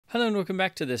Hello and welcome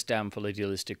back to this damn full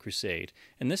idealistic crusade.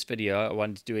 In this video, I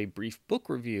wanted to do a brief book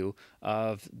review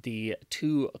of the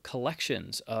two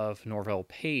collections of Norvell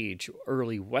Page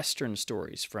early Western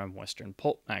stories from Western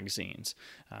pulp magazines.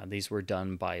 These were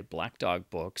done by Black Dog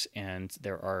Books, and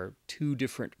there are two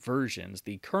different versions.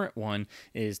 The current one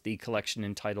is the collection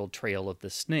entitled Trail of the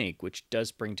Snake, which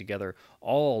does bring together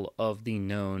all of the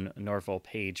known Norvell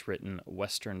Page written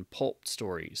Western pulp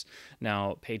stories.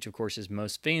 Now, Page, of course, is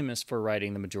most famous for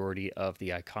writing the majority of the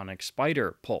iconic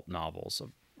Spider pulp novels. A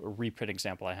reprint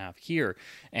example I have here,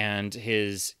 and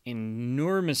his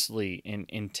enormously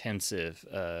intensive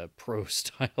prose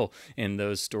style in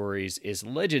those stories is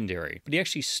legendary. But he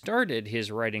actually started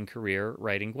his writing career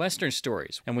writing Western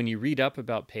stories. And when you read up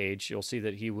about Page, you'll see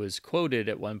that he was quoted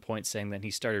at one point saying that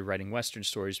he started writing Western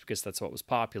stories because that's what was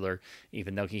popular,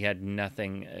 even though he had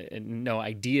no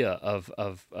idea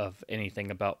of anything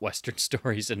about Western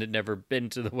stories and had never been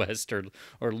to the West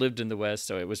or lived in the West,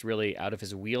 so it was really out of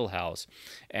his wheelhouse.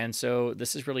 And so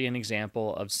this is really an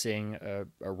example of seeing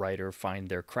a writer find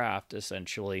their craft,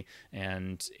 essentially,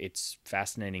 and it's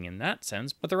fascinating in that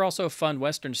sense. But they're also fun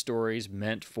Western stories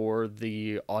meant for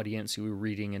the audience who are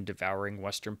reading and devouring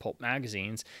Western pulp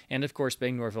magazines. And of course,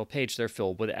 being Norvell Page, they're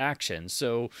filled with action.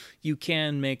 So you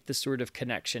can make the sort of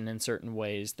connection in certain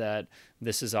ways that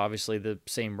this is obviously the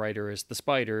same writer as The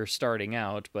Spider starting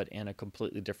out, but in a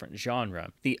completely different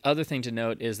genre. The other thing to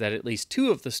note is that at least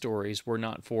two of the stories were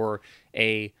not for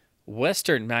a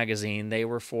Western magazine, they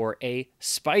were for a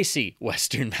spicy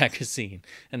Western magazine.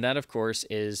 And that, of course,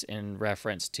 is in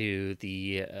reference to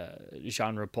the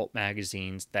genre pulp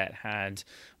magazines that had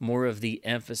more of the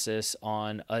emphasis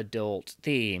on adult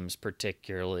themes,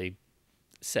 particularly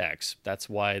sex. That's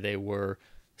why they were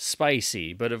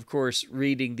spicy. But of course,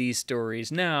 reading these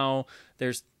stories now,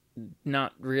 there's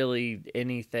not really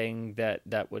anything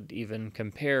that would even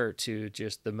compare to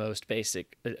just the most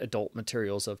basic adult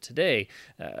materials of today.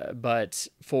 But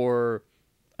for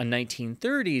a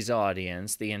 1930s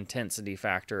audience, the intensity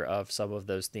factor of some of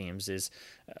those themes is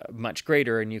much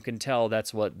greater, and you can tell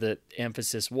that's what the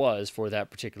emphasis was for that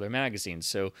particular magazine.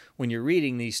 So when you're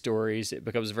reading these stories, it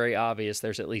becomes very obvious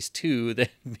there's at least two that,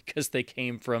 because they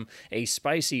came from a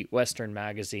spicy Western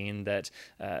magazine, that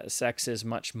sex is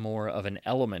much more of an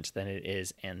element than it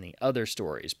is in the other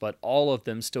stories, but all of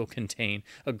them still contain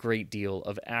a great deal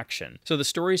of action. So the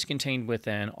stories contained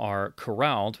within are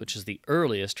Corralled, which is the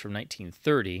earliest from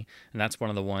 1930, and that's one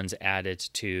of the ones added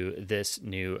to this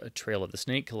new Trail of the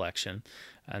Snake collection.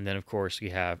 And then, of course, we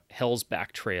have Hell's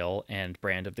Back Trail and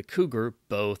Brand of the Cougar,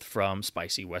 both from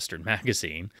Spicy Western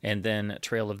Magazine. And then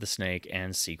Trail of the Snake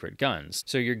and Secret Guns.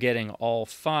 So you're getting all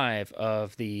five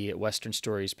of the Western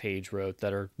stories Page wrote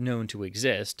that are known to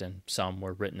exist, and some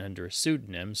were written under a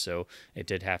pseudonym, so it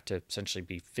did have to essentially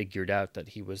be figured out that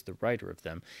he was the writer of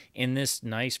them, in this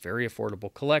nice, very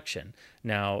affordable collection.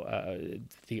 Now,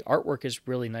 the artwork is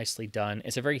really nicely done.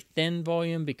 It's a very thin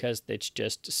volume because it's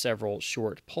just several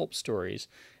short pulp stories.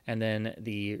 And then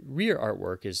the rear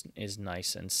artwork is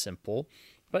nice and simple.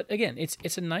 But again,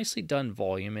 it's a nicely done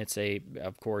volume. It's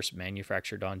of course,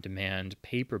 manufactured on demand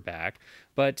paperback,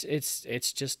 but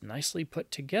it's just nicely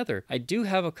put together. I do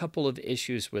have a couple of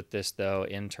issues with this, though,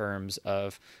 in terms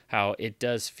of how it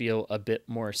does feel a bit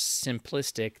more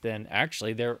simplistic than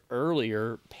actually their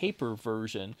earlier paper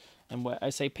version. And I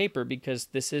say paper because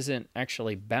this isn't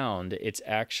actually bound, it's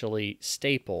actually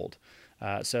stapled.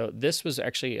 So this was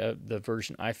actually the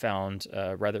version I found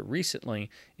rather recently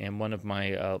in one of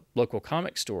my local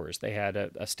comic stores. They had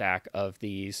a stack of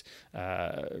these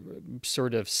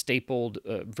sort of stapled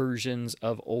versions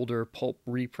of older pulp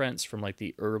reprints from like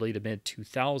the early to mid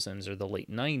 2000s or the late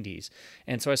 90s.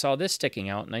 And so I saw this sticking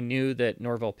out, and I knew that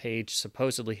Norvell Page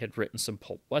supposedly had written some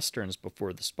pulp westerns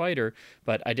before The Spider,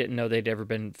 but I didn't know they'd ever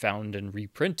been found and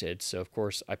reprinted. So of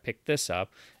course I picked this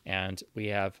up, and we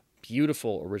have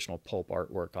beautiful original pulp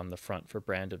artwork on the front for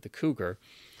Brand of the Cougar,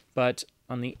 but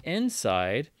on the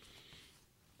inside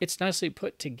it's nicely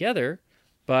put together,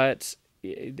 but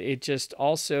it just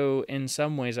also in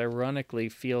some ways ironically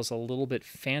feels a little bit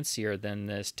fancier than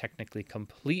this technically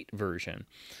complete version.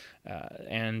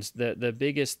 And the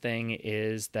biggest thing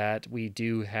is that we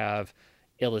do have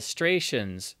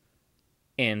illustrations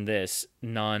in this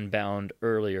non-bound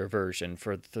earlier version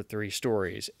for the three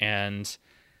stories, and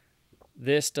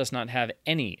this does not have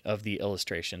any of the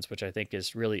illustrations, which I think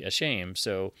is really a shame.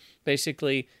 So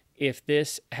basically, if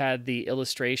this had the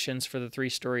illustrations for the three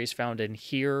stories found in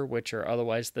here, which are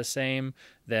otherwise the same,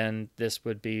 then this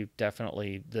would be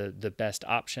definitely the best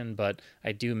option. But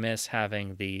I do miss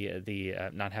having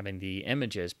the not having the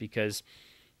images, because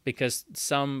because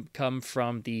some come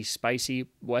from the spicy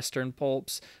Western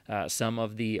pulps. Some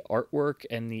of the artwork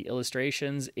and the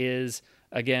illustrations is,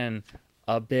 again,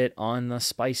 a bit on the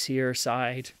spicier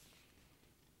side.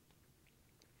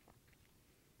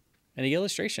 And the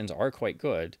illustrations are quite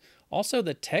good. Also,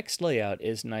 the text layout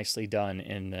is nicely done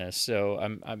in this, so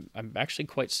I'm actually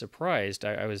quite surprised.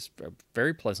 I was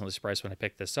very pleasantly surprised when I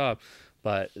picked this up,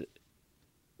 but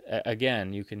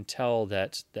again, you can tell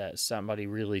that somebody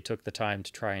really took the time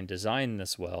to try and design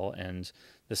this well, and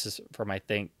this is from, I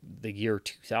think, the year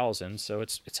 2000, so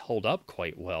it's held up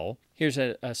quite well. Here's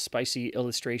a spicy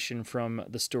illustration from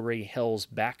the story Hell's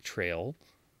Back Trail.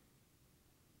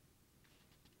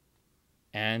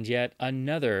 And yet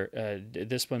another,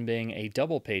 this one being a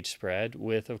double page spread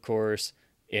with, of course,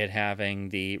 it having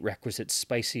the requisite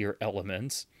spicier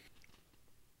elements.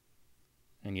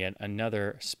 And yet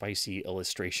another spicy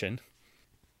illustration.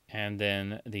 And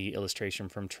then the illustration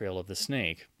from Trail of the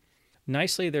Snake.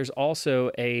 Nicely, there's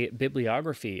also a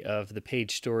bibliography of the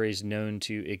Page stories known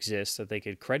to exist that they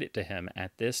could credit to him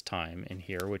at this time in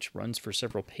here, which runs for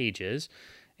several pages.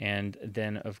 And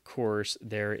then, of course,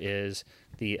 there is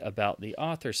the About the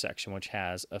Author section, which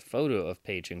has a photo of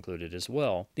Page included as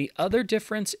well. The other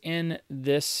difference in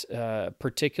this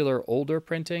particular older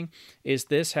printing is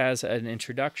this has an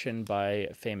introduction by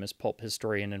famous pulp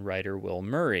historian and writer Will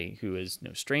Murray, who is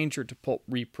no stranger to pulp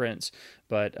reprints.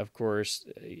 But, of course,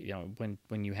 you know,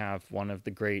 when you have one of the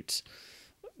great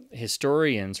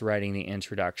historians writing the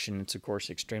introduction, it's of course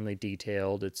extremely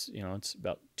detailed. It's, you know, it's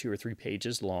about 2 or 3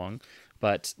 pages long,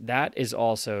 but that is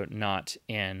also not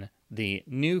in the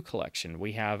new collection.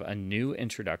 We have a new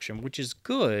introduction, which is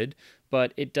good,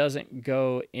 but it doesn't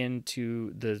go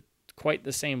into the quite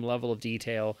the same level of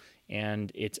detail,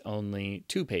 and it's only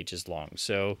 2 pages long.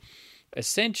 So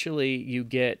essentially you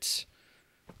get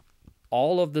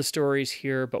all of the stories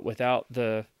here, but without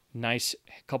the nice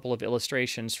couple of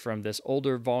illustrations from this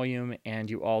older volume, and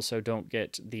you also don't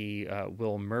get the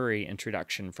Will Murray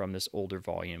introduction from this older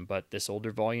volume, but this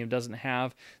older volume doesn't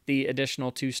have the additional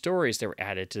 2 stories that were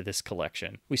added to this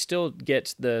collection. We still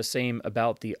get the same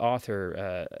About the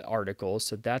Author articles,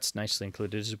 so that's nicely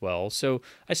included as well. So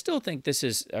I still think this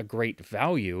is a great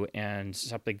value and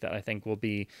something that I think will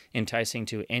be enticing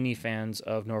to any fans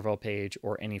of Norvell Page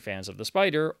or any fans of the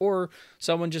Spider, or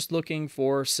someone just looking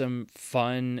for some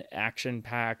fun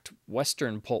action-packed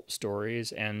Western pulp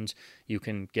stories, and you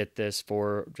can get this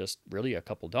for just really a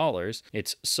couple dollars.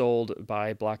 It's sold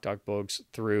by Black Dog Books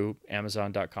through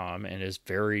Amazon.com and is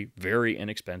very, very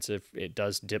inexpensive. It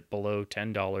does dip below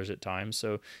 $10 at times,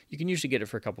 so you can usually get it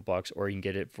for a couple bucks, or you can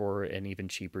get it for an even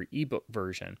cheaper ebook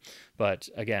version. But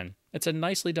again, it's a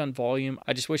nicely done volume.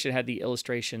 I just wish it had the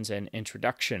illustrations and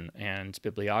introduction and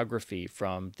bibliography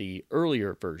from the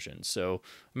earlier versions. So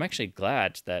I'm actually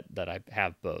glad that I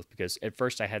have both, because at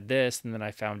first I had this, and then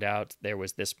I found out there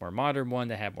was this more modern one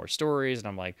that had more stories, and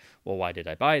I'm like, well, why did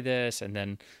I buy this? And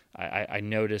then I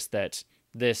noticed that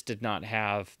this did not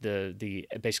have the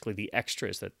basically the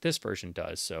extras that this version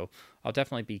does, so I'll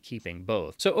definitely be keeping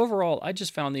both. So overall, I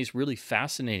just found these really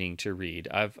fascinating to read.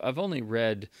 I've only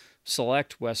read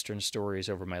select Western stories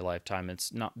over my lifetime.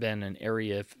 It's not been an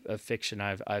area of fiction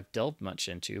I've delved much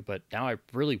into, but now I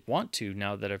really want to,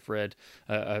 now that I've read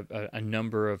a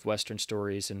number of Western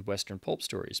stories and Western pulp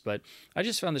stories. But I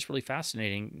just found this really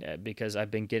fascinating because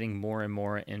I've been getting more and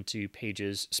more into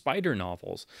Page's Spider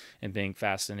novels and being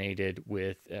fascinated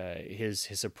with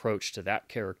his approach to that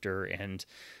character and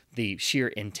the sheer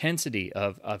intensity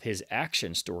of his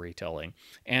action storytelling.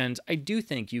 And I do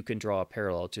think you can draw a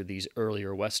parallel to these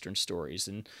earlier Western stories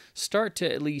and start to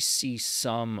at least see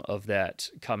some of that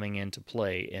coming into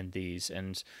play in these.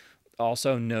 And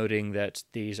also noting that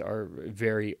these are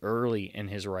very early in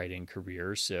his writing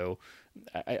career, so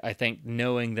I think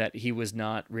knowing that he was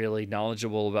not really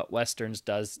knowledgeable about Westerns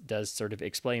does sort of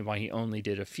explain why he only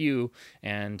did a few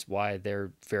and why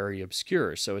they're very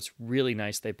obscure. So it's really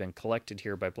nice they've been collected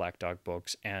here by Black Dog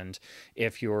Books, and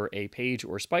if you're a Page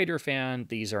or Spider fan,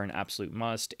 these are an absolute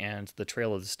must, and the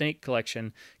Trail of the Snake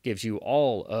collection gives you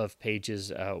all of Page's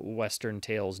Western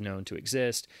tales known to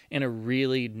exist in a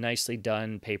really nicely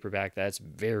done paperback that's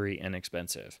very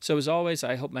inexpensive. So as always,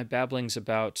 I hope my babblings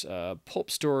about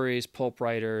pulp stories, pulp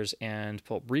writers, and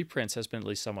pulp reprints has been at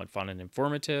least somewhat fun and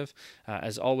informative.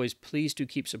 As always, please do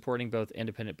keep supporting both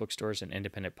independent bookstores and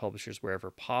independent publishers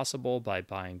wherever possible by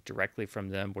buying directly from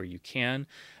them where you can.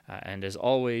 And as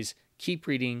always, keep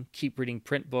reading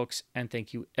print books, and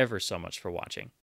thank you ever so much for watching.